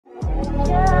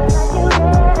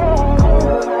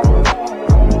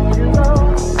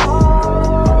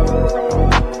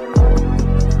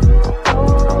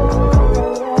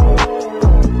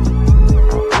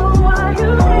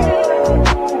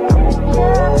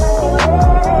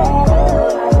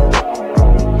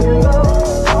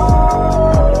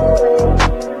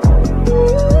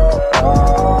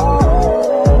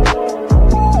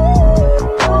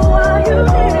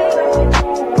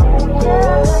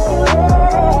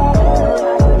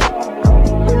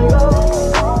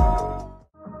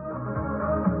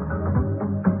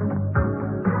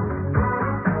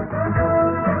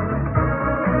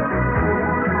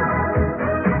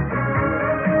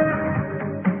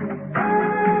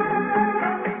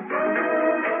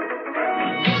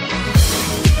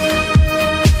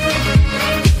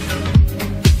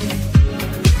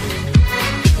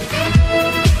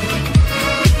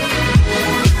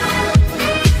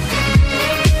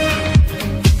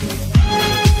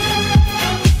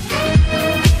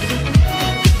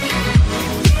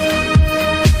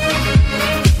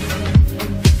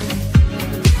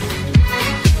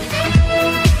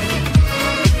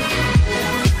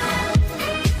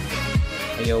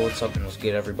Hey yo, what's up and what's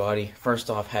good everybody?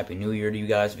 First off, Happy New Year to you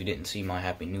guys if you didn't see my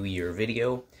Happy New Year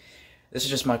video. This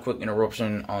is just my quick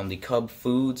interruption on the Cub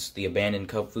Foods, the abandoned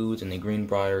Cub Foods in the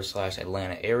Greenbriar /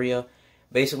 Atlanta area.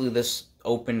 Basically this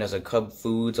opened as a Cub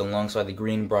Foods alongside the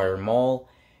Greenbriar Mall,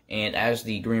 and as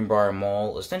the Greenbriar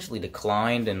Mall essentially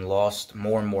declined and lost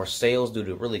more and more sales due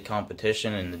to really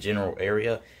competition in the general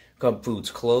area, Cub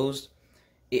Foods closed.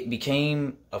 It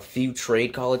became a few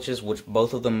trade colleges, which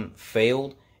both of them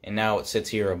failed, and now it sits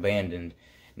here abandoned.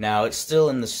 Now, it's still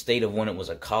in the state of when it was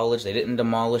a college. They didn't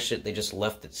demolish it, they just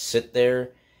left it sit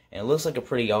there, and it looks like a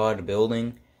pretty odd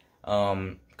building.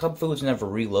 Cub Foods never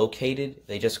relocated,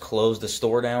 they just closed the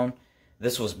store down.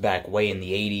 This was back way in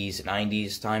the 80s,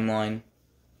 90s timeline.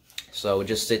 So it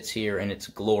just sits here in its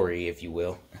glory, if you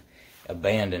will.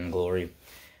 Abandoned glory.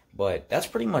 But that's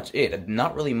pretty much it.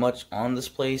 Not really much on this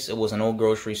place. It was an old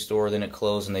grocery store, then it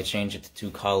closed, and they changed it to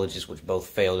two colleges, which both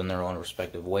failed in their own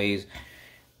respective ways.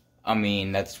 I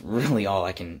mean, that's really all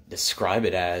I can describe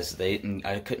it as.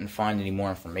 I couldn't find any more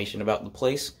information about the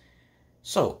place.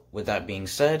 So, with that being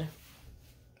said,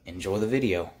 enjoy the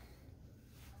video.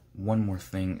 One more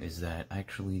thing is that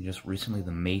actually just recently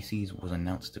the Macy's was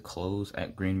announced to close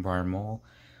at Greenbriar Mall,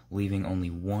 leaving only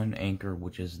one anchor,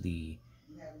 which is the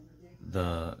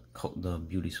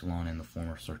beauty salon in the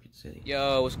former Circuit City.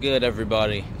 Yo, what's good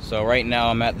everybody? So right now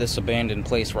I'm at this abandoned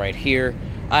place right here.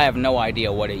 I have no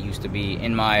idea what it used to be.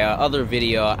 In my other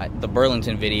video, the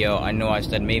Burlington video, I know I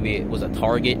said maybe it was a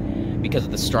Target because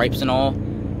of the stripes and all,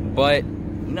 but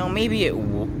you know, maybe it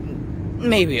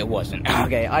wasn't.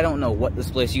 Okay, I don't know what this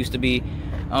place used to be.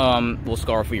 We'll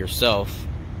scar for yourself.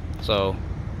 So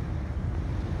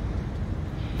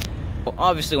well,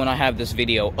 obviously when I have this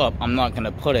video up, I'm not going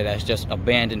to put it as just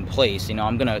abandoned place. You know,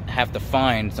 I'm going to have to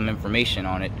find some information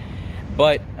on it.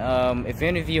 But if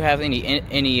any of you have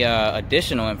any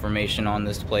additional information on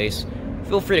this place,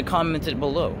 feel free to comment it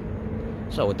below.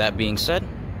 So with that being said,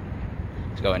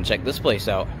 let's go ahead and check this place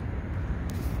out.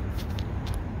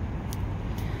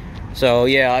 So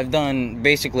yeah, I've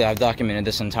documented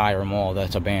this entire mall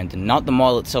that's abandoned. Not the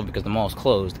mall itself because the mall is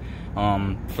closed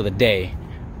for the day,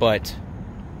 but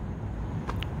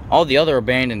all the other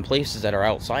abandoned places that are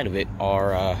outside of it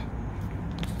are,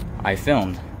 I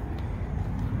filmed.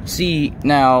 See,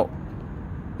 now,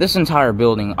 this entire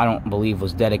building, I don't believe,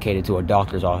 was dedicated to a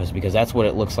doctor's office, because that's what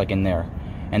it looks like in there.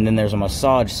 And then there's a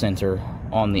massage center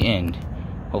on the end.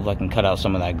 Hopefully I can cut out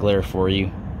some of that glare for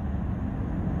you.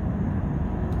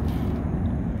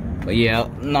 But yeah,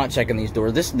 not checking these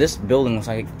doors. This building looks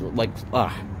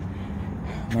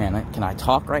man, can I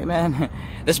talk right, man?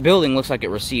 This building looks like it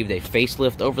received a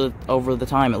facelift over the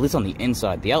time, at least on the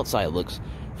inside. The outside looks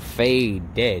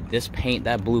faded. This paint,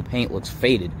 that blue paint, looks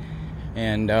faded,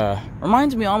 and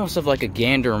reminds me almost of like a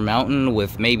Gander Mountain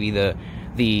with maybe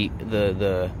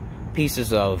the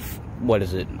pieces of, what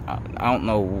is it? I don't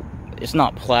know. It's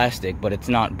not plastic, but it's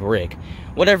not brick.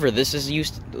 Whatever this is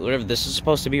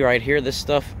supposed to be right here, this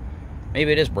stuff,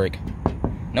 maybe it is brick.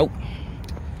 Nope.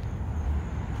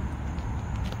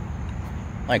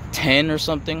 Like 10 or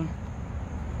something.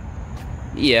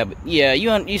 Yeah, but yeah,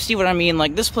 you see what I mean?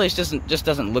 Like, this place just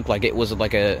doesn't look like it was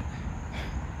like a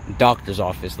doctor's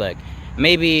office. Like,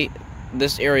 maybe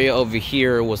this area over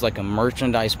here was like a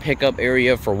merchandise pickup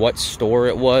area for what store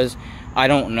it was. I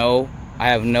don't know. I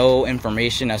have no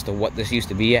information as to what this used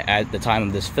to be at the time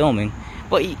of this filming.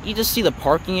 But you just see the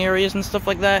parking areas and stuff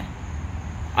like that.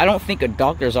 I don't think a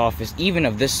doctor's office, even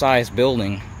of this size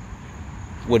building,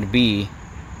 would be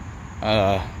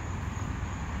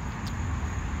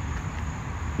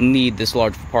need this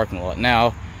large parking lot.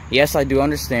 Now, yes, I do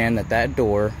understand that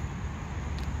door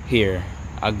here,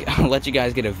 I'll let you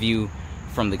guys get a view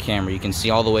from the camera. You can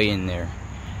see all the way in there,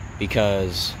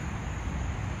 because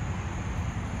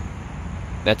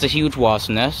that's a huge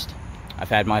wasp nest. I've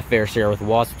had my fair share with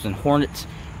wasps and hornets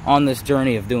on this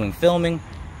journey of doing filming.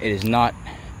 It is not...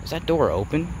 Is that door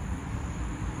open?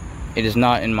 It is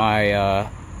not in my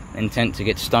intent to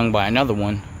get stung by another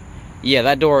one. Yeah,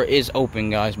 that door is open,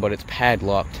 guys, but it's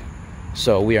padlocked,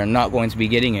 so we are not going to be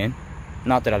getting in.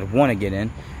 Not that I'd want to get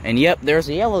in. And yep, there's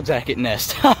a yellow jacket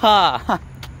nest. Haha.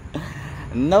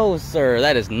 No, sir,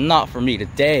 that is not for me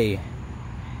today.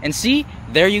 And see,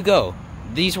 there you go.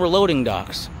 These were loading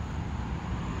docks.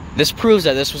 This proves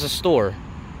that this was a store.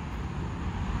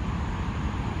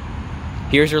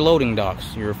 Here's your loading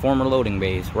docks, your former loading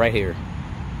bays, right here.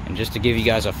 And just to give you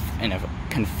guys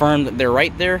confirm that they're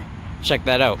right there, check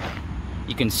that out.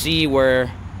 You can see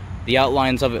where the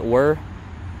outlines of it were,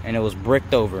 and it was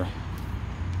bricked over.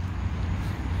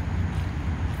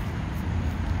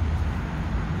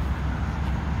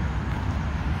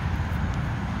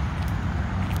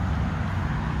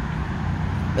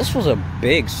 This was a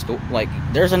big store. Like,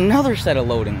 there's another set of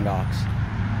loading docks.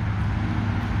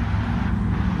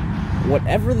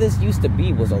 Whatever this used to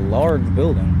be was a large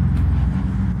building.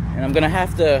 And I'm gonna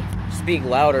have to speak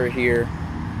louder here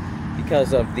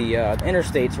because of the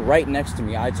interstate's right next to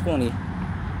me, I-20.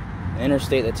 The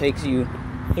interstate that takes you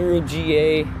through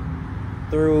GA,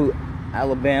 through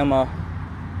Alabama,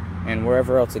 and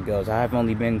wherever else it goes. I've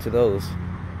only been to those.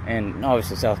 And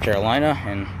obviously South Carolina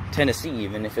and Tennessee,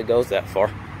 even if it goes that far.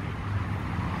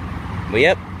 But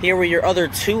yep, here were your other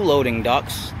 2 loading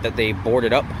docks that they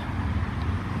boarded up.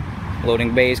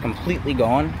 Loading bay is completely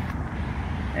gone.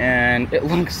 And it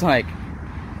looks like,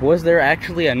 was there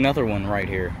actually another one right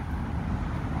here?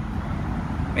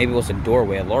 Maybe it was a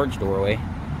doorway, a large doorway.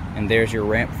 And there's your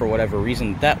ramp for whatever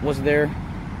reason that was there.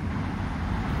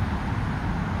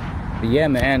 But yeah,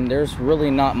 man, there's really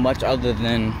not much other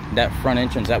than that front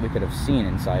entrance that we could have seen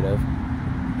inside of.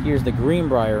 Here's the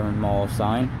Greenbriar Mall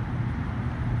sign.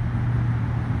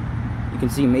 You can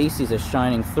see Macy's is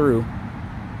shining through,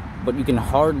 but you can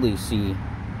hardly see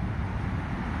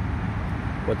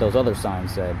what those other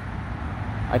signs said.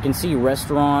 I can see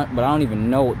restaurant, but I don't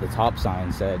even know what the top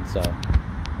sign said, so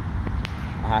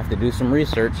I have to do some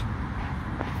research.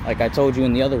 Like I told you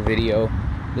in the other video,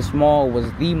 this mall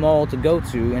was the mall to go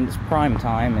to in its prime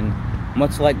time, and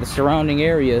much like the surrounding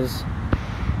areas,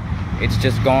 it's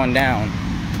just gone down.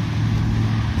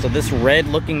 So this red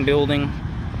looking building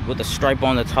with a stripe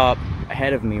on the top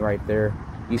ahead of me right there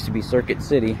used to be Circuit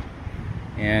City,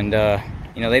 and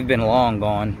you know, they've been long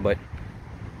gone, but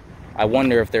I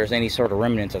wonder if there's any sort of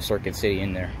remnants of Circuit City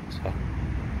in there. So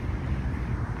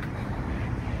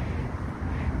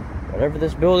whatever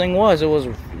this building was, it was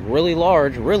really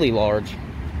large, really large.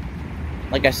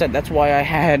 Like I said, that's why I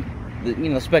had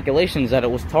the, speculations that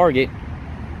it was Target.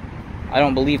 I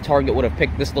don't believe Target would have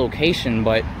picked this location,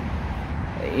 but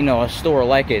a store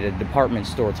like it, a department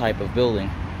store type of building,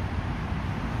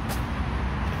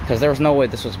 because there was no way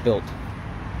this was built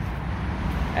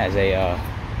as a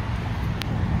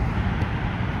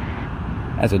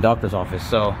doctor's office.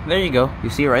 So there you go, you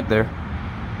see it right there,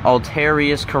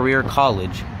 Altierus Career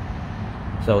College.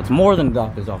 So it's more than a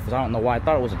doctor's office. I don't know why I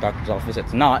thought it was a doctor's office.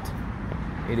 It's not.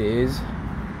 It is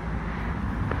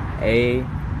a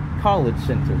college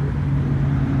center.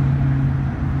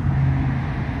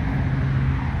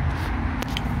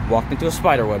 Walked into a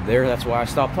spider web there. That's why I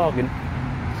stopped talking.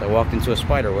 So I walked into a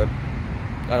spider web.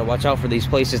 Gotta watch out for these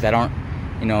places that aren't,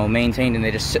 maintained, and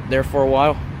they just sit there for a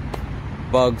while.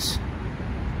 Bugs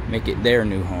make it their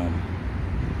new home.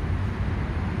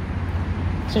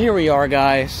 So here we are,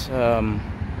 guys.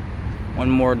 One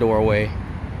more doorway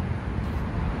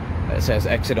that says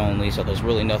exit only, so there's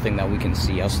really nothing that we can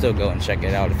see. I'll still go and check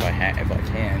it out if I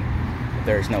can. If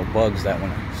there's no bugs that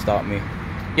want to stop me.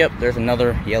 Yep, there's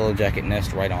another yellow jacket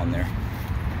nest right on there.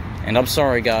 And I'm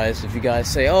sorry, guys, if you guys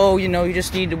say, oh, you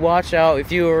just need to watch out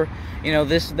if you're,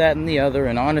 this, that, and the other.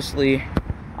 And honestly,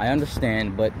 I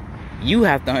understand, but you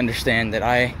have to understand that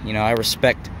I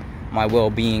respect my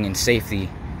well-being and safety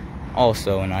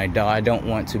also, and I don't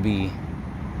want to be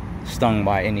stung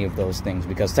by any of those things,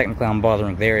 because technically I'm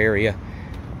bothering their area,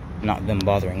 not them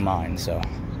bothering mine. So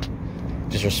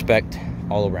just respect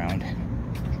all around.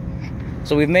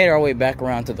 So we've made our way back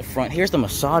around to the front. Here's the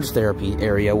massage therapy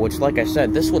area, which, like I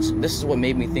said, this is what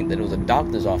made me think that it was a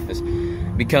doctor's office,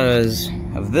 because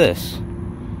of this.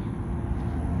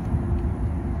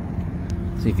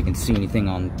 See if you can see anything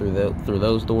on through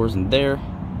those doors in there.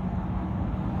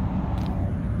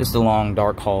 Just a long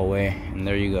dark hallway, and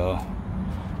there you go.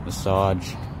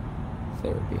 Massage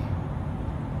therapy.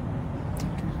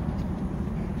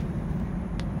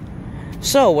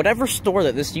 So whatever store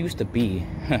that this used to be,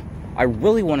 I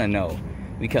really want to know,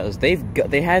 because they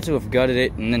had to have gutted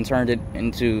it and then turned it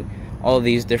into all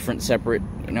these different separate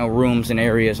rooms and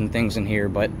areas and things in here.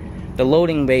 But the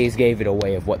loading bays gave it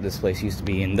away of what this place used to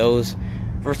be. And those,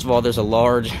 first of all, there's a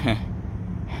large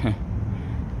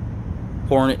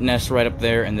hornet nest right up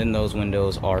there, and then those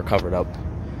windows are covered up,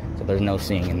 so there's no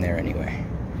seeing in there anyway.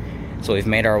 So we've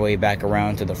made our way back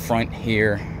around to the front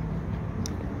here.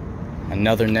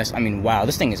 Another nest. I mean, wow,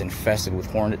 this thing is infested with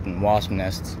hornet and wasp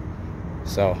nests.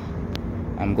 So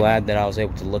I'm glad that I was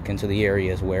able to look into the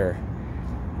areas where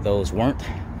those weren't.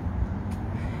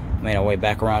 Made our way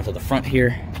back around to the front here,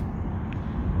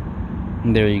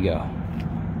 and there you go.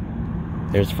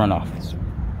 There's the front office.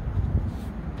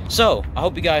 So I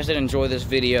hope you guys did enjoy this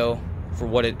video for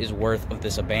what it is worth of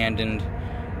this abandoned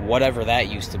whatever that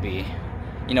used to be.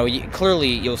 Clearly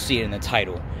you'll see it in the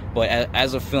title, but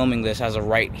as of filming this, as of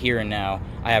right here and now,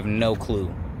 I have no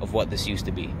clue of what this used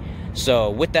to be. So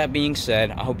with that being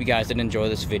said, I hope you guys did enjoy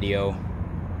this video.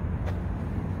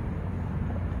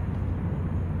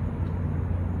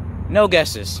 No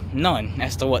guesses, none,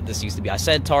 as to what this used to be. I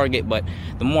said Target, but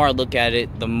the more I look at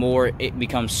it, the more it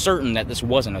becomes certain that this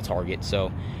wasn't a Target. So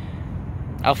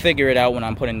I'll figure it out when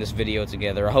I'm putting this video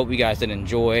together. I hope you guys did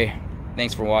enjoy.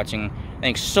 Thanks for watching.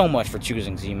 Thanks so much for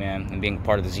choosing Zee Mann and being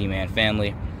part of the Zee Mann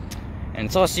family. And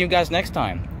until I see you guys next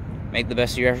time, make the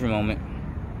best of your every moment.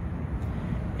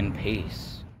 And peace.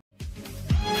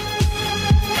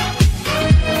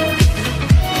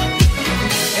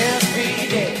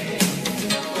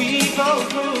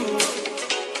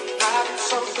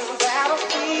 Something that'll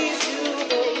please you,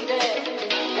 baby,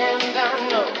 and I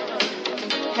know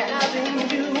having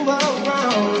you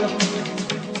around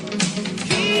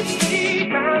keeps me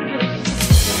grounded.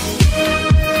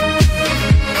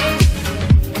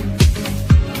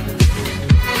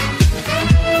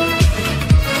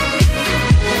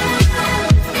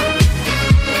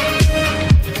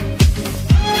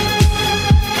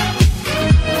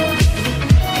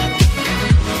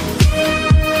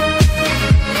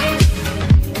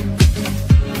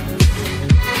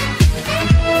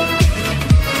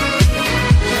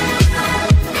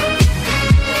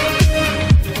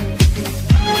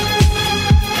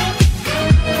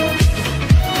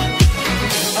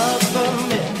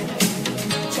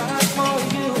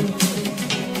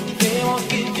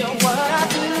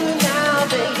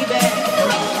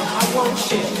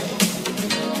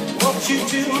 You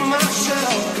to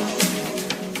myself,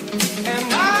 and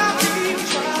I